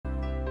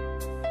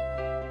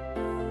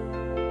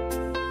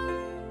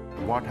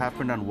what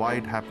happened and why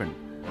it happened,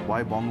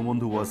 why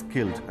Bangabandhu was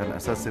killed and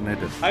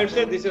assassinated. I would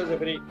say this was a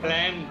very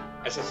planned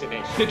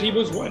assassination. That he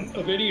was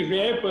a very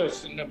rare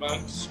person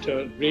amongst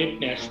great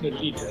national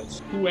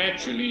leaders who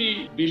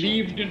actually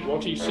believed in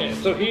what he said.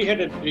 So he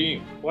had a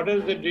dream. What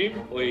is the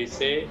dream? We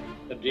say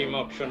the dream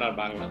of Sonar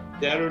Bangla.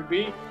 There will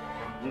be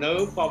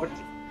no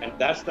poverty. And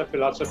that's the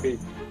philosophy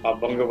of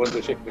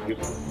Bangabandhu Sheikh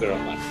Mujibur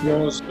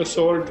Rahman. Was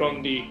assault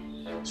on the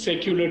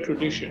secular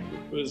tradition.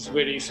 It was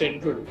very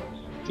central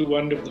to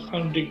one of the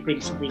founding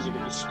principles of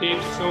the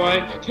state. So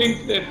I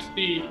think that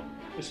the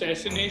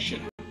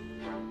assassination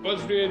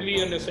was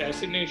really an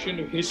assassination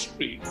of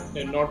history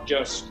and not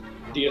just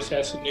the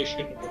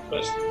assassination of a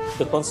person.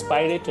 The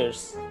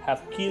conspirators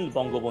have killed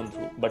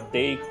Bangabandhu, but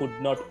they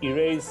could not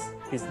erase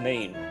his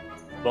name.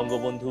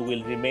 Bangabandhu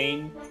will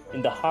remain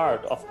in the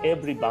heart of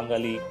every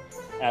Bengali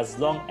as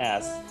long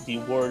as the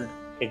world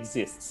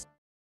exists.